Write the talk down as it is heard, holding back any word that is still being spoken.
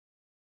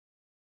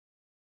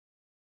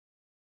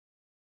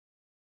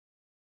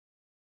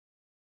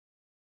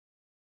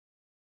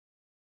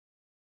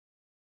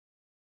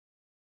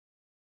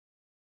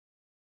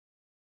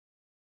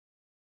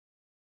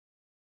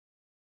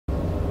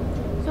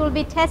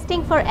will be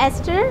testing for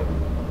ester.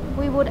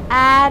 We would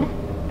add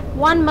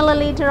 1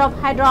 milliliter of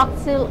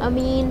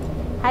hydroxylamine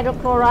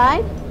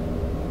hydrochloride.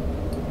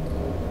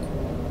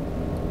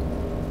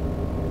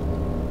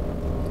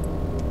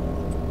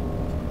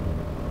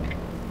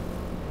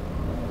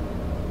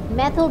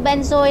 Methyl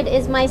benzoate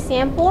is my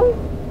sample.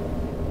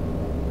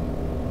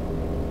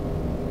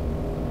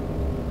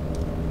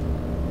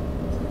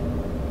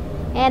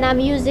 And I'm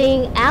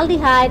using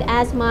aldehyde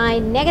as my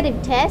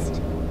negative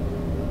test.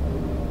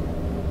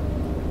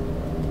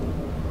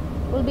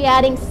 We'll be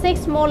adding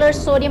 6 molar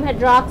sodium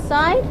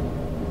hydroxide,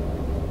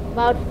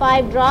 about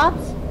 5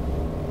 drops.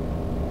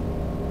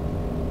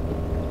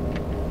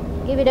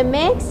 Give it a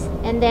mix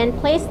and then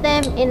place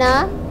them in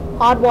a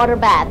hot water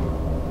bath.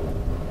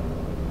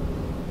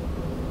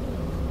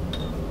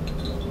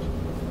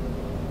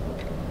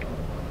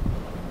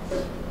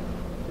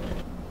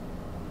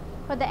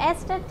 For the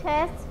ester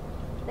test,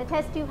 the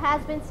test tube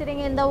has been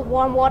sitting in the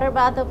warm water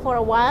bath for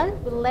a while.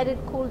 We'll let it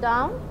cool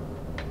down.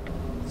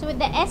 So with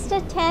the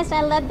ester test,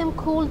 I let them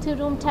cool to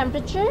room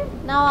temperature.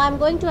 Now I'm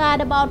going to add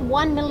about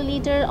 1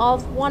 milliliter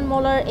of 1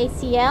 molar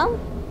HCl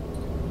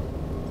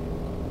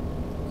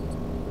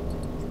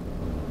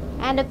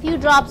and a few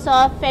drops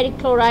of ferric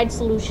chloride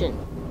solution.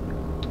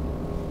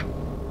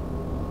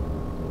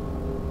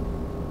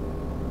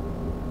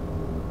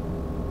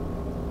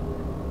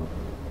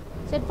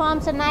 So it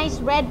forms a nice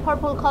red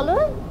purple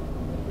color.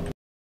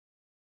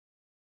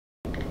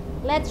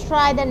 Let's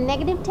try the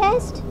negative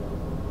test.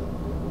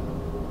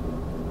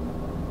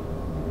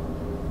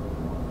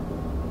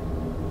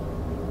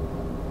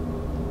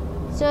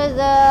 So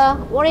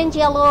the orange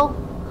yellow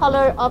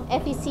color of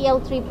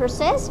FeCl3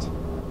 persists,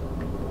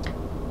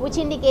 which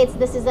indicates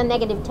this is a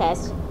negative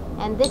test,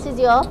 and this is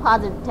your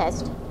positive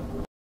test.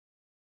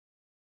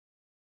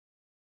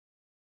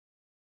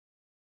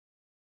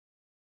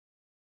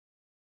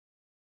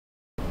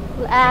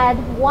 We'll add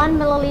 1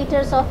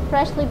 milliliter of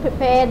freshly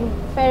prepared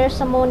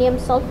ferrous ammonium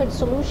sulfate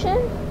solution.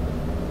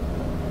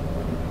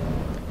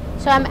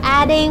 So I'm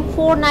adding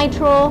 4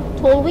 nitro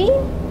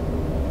toluene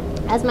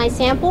as my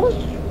sample.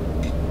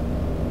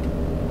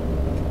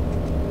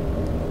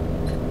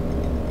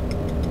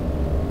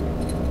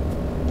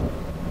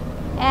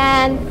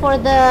 And for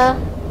the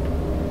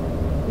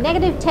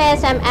negative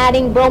test, I'm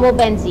adding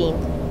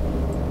bromobenzene.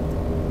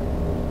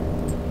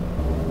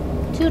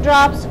 2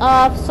 drops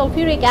of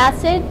sulfuric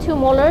acid, 2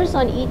 molars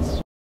on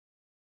each.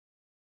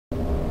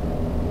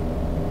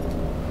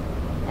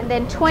 And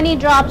then 20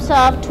 drops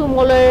of 2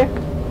 molar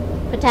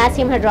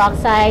potassium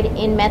hydroxide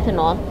in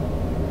methanol.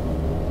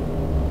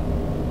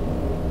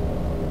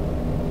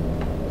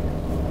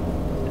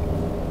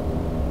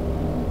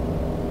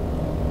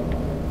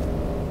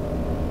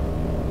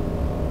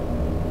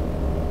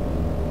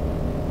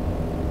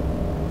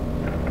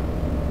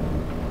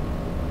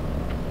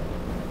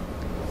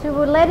 So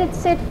we'll let it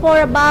sit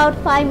for about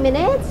 5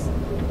 minutes,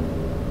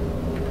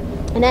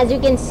 and as you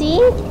can see,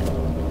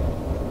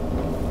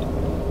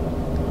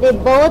 they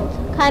both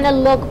kind of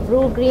look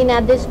blue green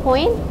at this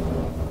point.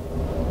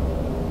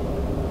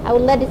 I will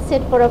let it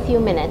sit for a few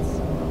minutes.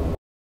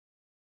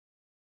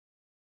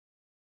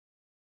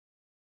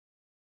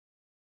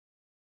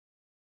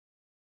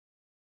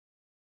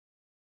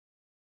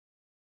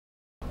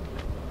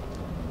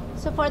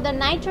 So for the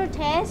nitro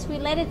test, we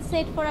let it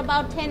sit for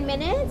about 10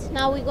 minutes.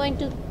 Now we're going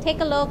to take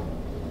a look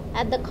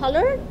at the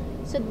color.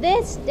 So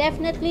this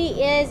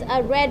definitely is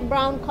a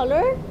red-brown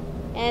color,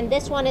 and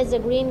this one is a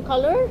green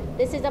color.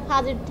 This is a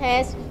positive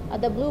test.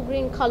 The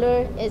blue-green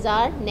color is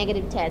our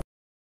negative test.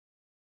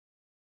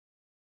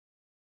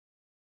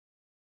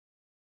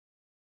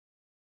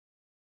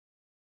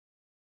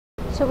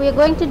 So we are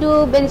going to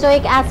do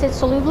benzoic acid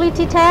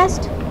solubility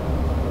test.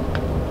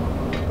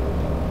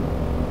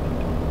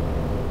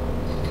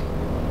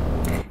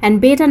 And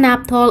beta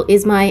naphthol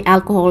is my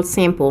alcohol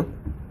sample.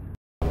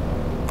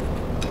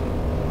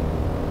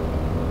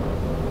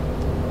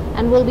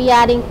 And we'll be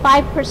adding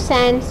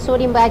 5%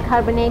 sodium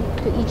bicarbonate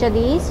to each of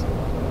these.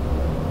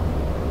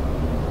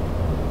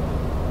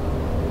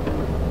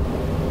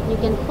 You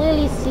can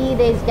clearly see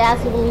there's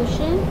gas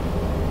evolution.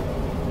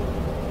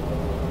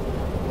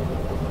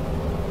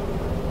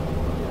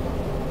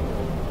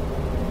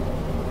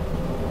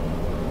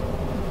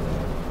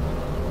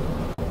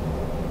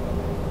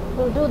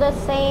 We'll do the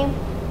same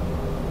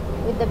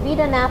with the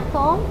beta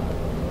naphthol.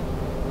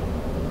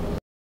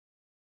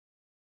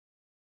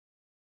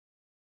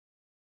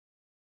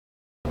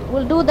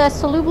 We'll do the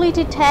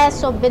solubility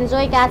test of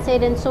benzoic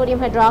acid and sodium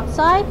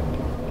hydroxide,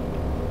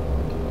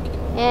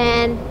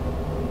 and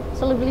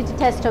solubility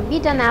test of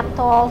beta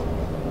naphthol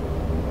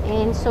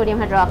and sodium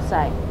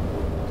hydroxide.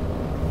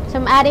 So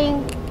I'm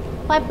adding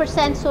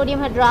 5% sodium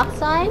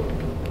hydroxide.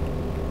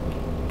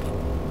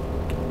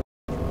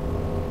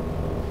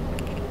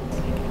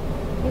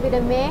 Give it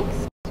a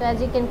mix. So as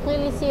you can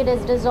clearly see, it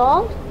is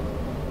dissolved,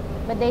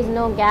 but there is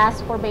no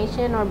gas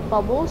formation or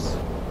bubbles.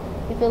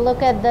 If you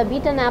look at the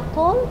beta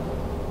naphthol,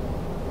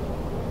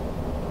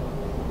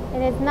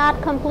 it is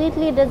not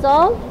completely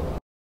dissolved.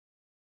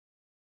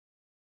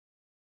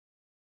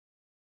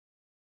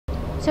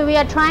 So So we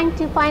are trying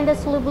to find the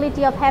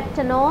solubility of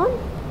heptanone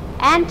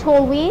and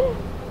toluene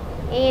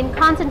in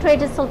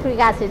concentrated sulfuric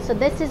acid. So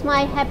this is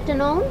my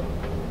heptanone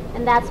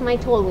and that's my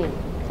toluene.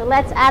 So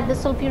let's add the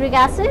sulfuric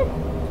acid.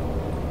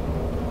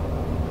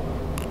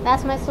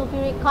 That's my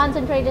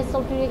concentrated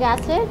sulfuric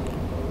acid.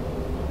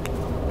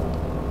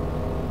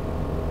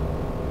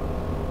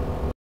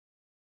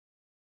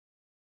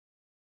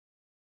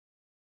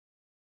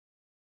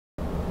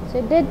 So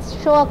it did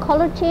show a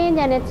color change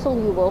and it's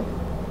soluble.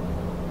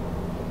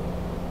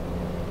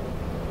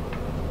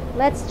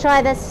 Let's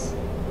try this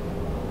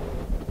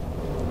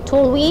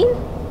toluene.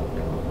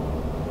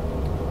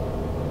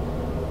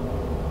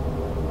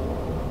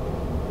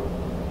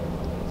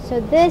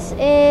 So this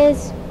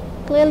is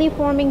clearly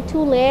forming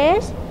two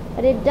layers,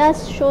 but it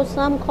does show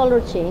some color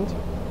change.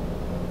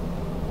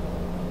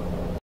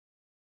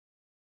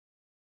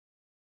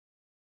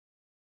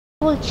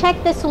 We'll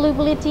check the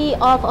solubility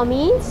of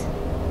amines.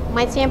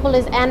 My sample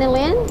is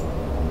aniline.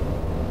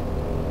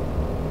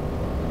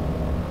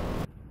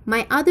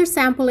 My other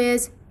sample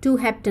is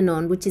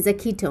 2-heptanone, which is a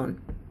ketone.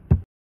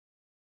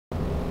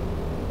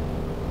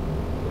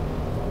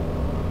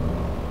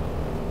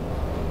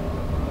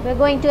 We're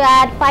going to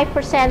add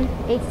 5%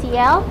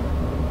 HCl.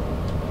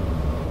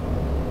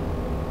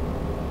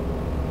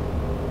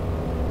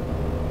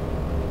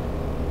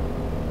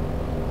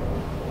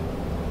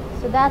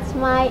 So that's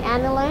my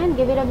aniline.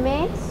 Give it a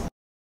mix.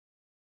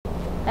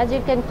 As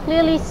you can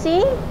clearly see,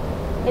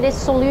 it is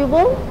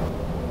soluble.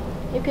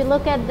 If you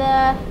look at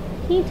the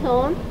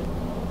ketone,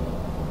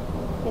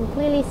 you can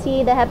clearly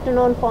see the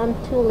heptanone formed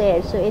two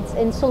layers. So it's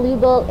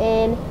insoluble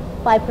in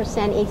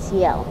 5%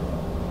 HCl.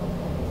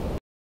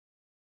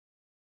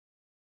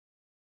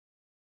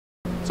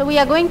 So we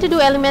are going to do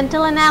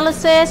elemental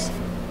analysis.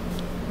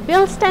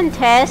 Bilston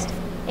test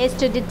is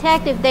to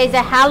detect if there is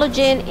a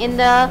halogen in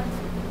the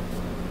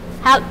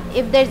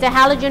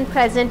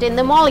present in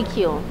the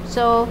molecule.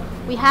 So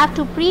we have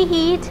to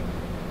preheat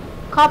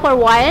copper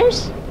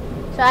wires.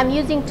 So I'm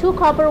using 2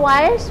 copper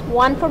wires,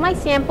 one for my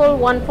sample,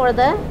 one for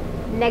the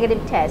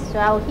negative test. So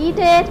I'll heat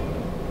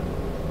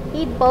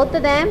both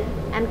of them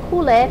and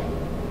cool it.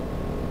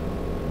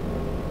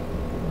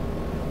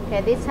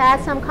 Okay, this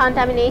has some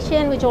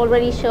contamination which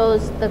already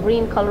shows the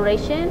green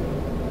coloration.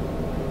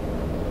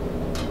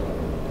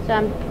 So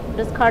I'm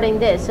discarding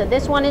this. So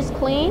this one is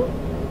clean.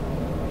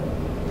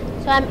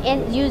 So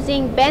I'm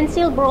using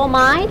benzyl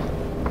bromide.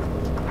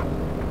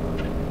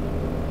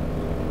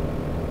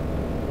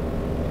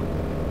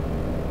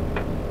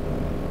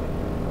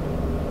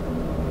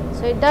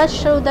 So it does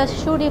show the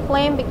shooty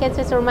flame because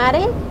it's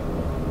aromatic.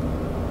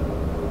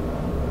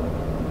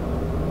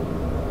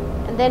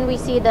 And then we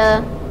see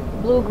the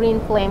blue-green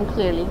flame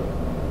clearly.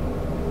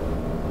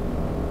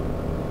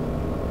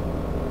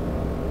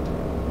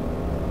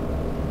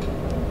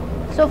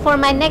 So for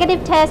my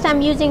negative test,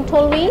 I'm using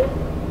toluene.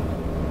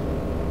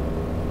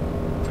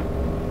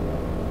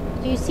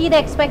 Do you see the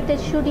expected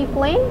shooty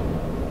flame?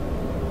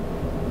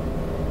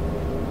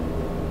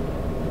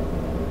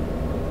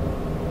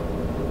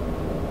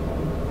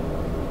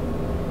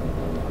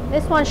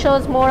 This one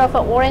shows more of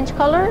an orange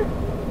color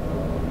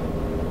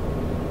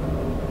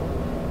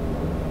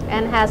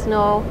and has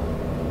no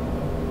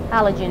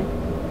halogen.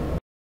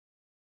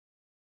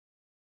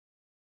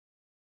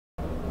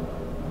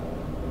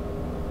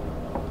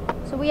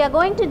 So we are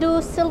going to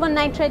do silver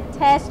nitrate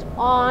test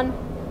on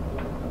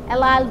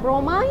allyl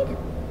bromide.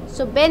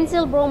 So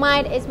benzyl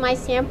bromide is my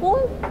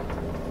sample.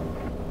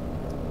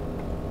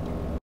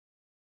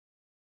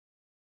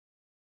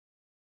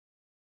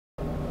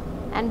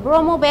 And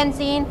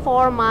bromobenzene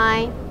for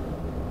my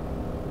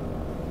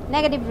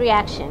negative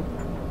reaction.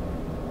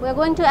 We're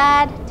going to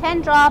add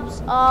 10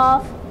 drops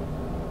of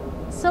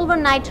silver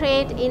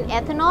nitrate in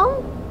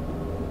ethanol.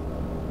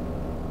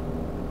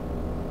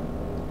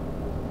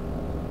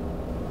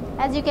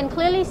 As you can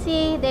clearly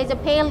see, there's a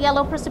pale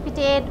yellow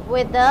precipitate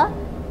with the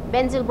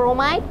benzyl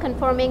bromide,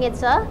 confirming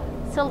it's a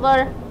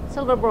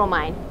silver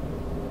bromide.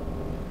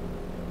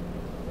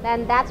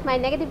 Then that's my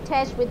negative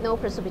test with no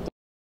precipitate.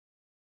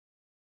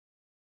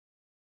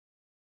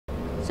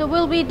 So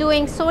we'll be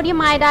doing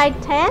sodium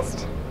iodide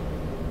test,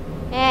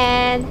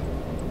 and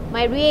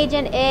my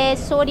reagent is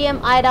sodium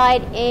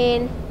iodide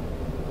in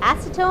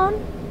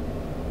acetone.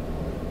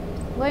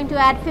 I'm going to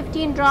add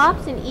 15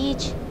 drops in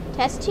each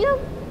test tube.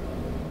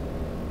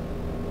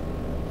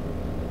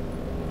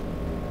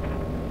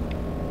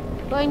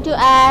 Going to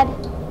add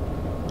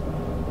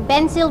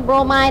benzyl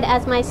bromide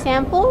as my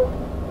sample.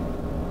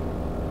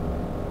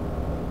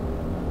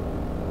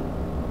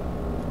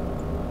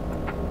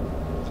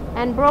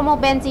 And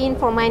bromobenzene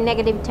for my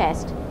negative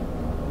test.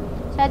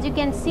 So as you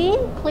can see,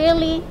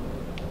 clearly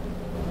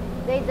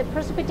there is a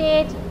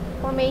precipitate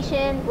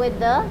formation with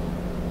the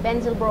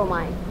benzyl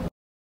bromide.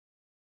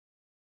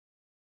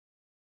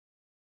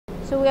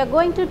 So we are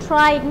going to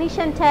try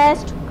ignition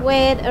test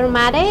with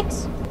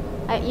aromatics,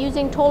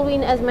 using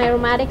toluene as my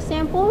aromatic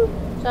sample.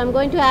 So I'm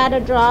going to add a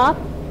drop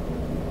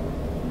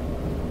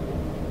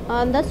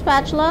on the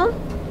spatula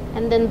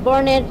and then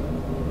burn it.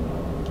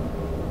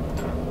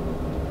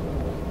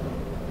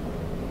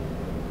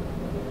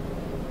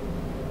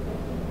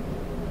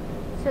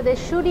 So the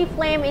shooty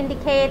flame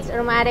indicates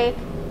aromatic.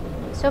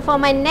 So for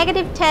my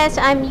negative test,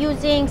 I'm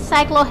using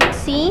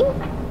cyclohexene.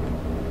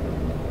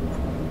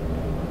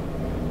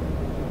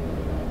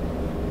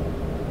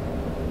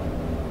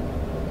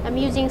 I'm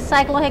using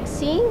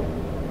cyclohexene.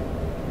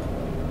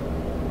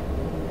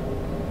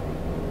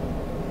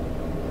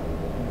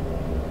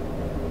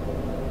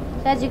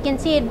 So as you can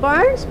see, it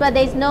burns, but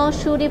there's no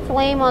shooty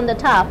flame on the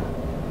top.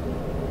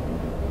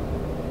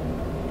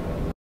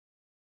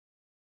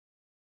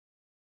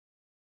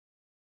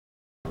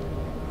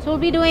 So we'll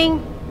be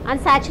doing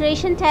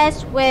unsaturation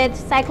test with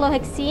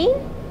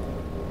cyclohexene.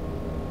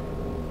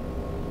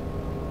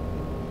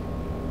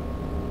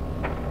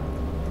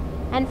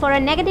 And for a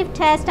negative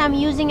test, I'm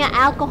using an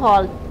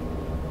alcohol,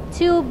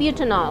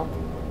 2-butanol.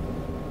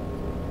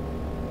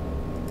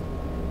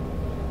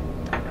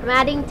 I'm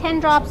adding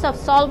 10 drops of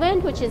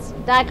solvent, which is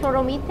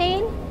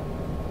dichloromethane.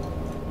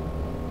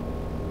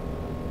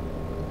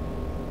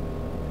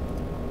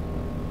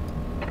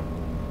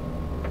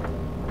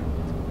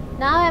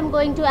 Now I'm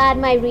going to add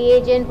my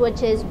reagent,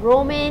 which is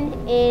bromine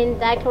in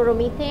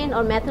dichloromethane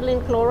or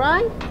methylene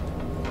chloride.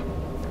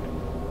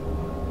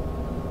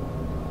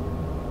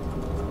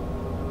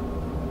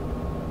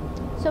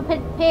 So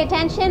pay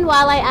attention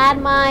while I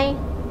add my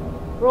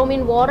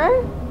bromine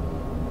water.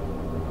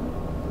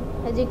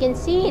 As you can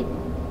see, it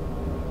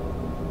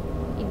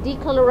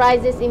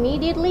decolorizes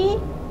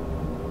immediately.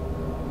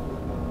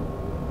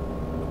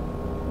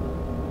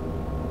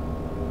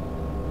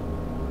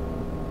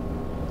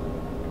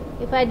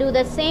 If I do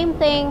the same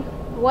thing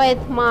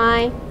with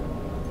my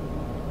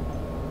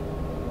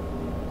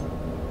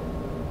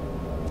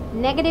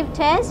negative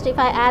test, if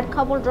I add a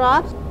couple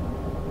drops,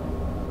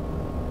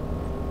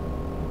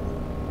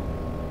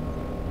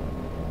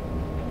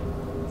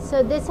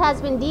 so this has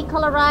been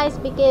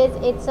decolorized because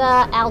it's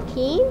a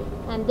alkene,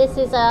 and this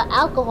is a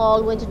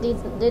alcohol which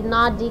did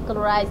not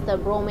decolorize the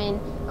bromine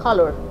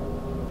color.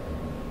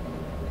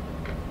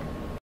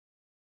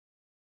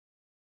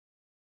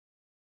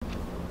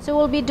 So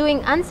we'll be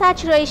doing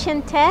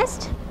unsaturation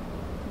test,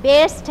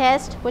 Bayer's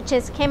test, which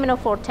is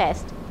cheminophore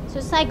test. So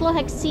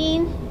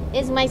cyclohexene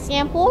is my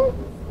sample.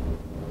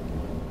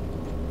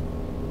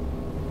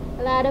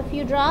 I'll add a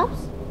few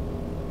drops.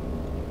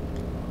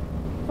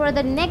 For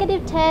the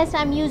negative test,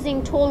 I'm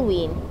using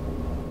toluene.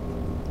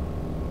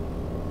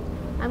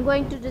 I'm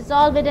going to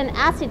dissolve it in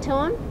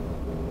acetone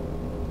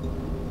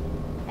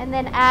and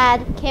then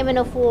add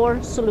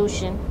cheminophore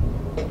solution.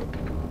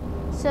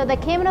 So the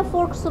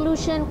cheminophore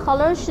solution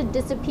color should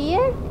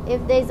disappear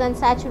if there is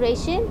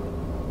unsaturation.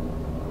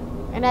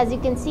 And as you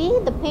can see,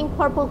 the pink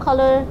purple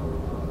color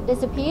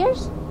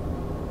disappears.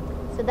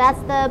 So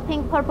that's the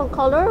pink purple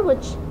color,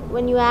 which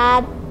when you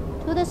add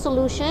to the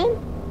solution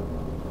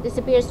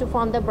disappears to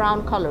form the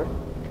brown color.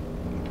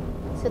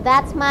 So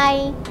that's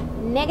my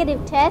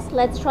negative test.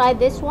 Let's try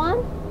this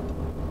one.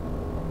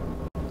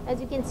 As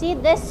you can see,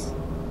 this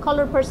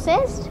color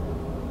persists,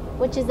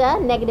 which is a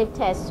negative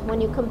test.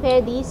 When you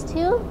compare these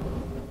two,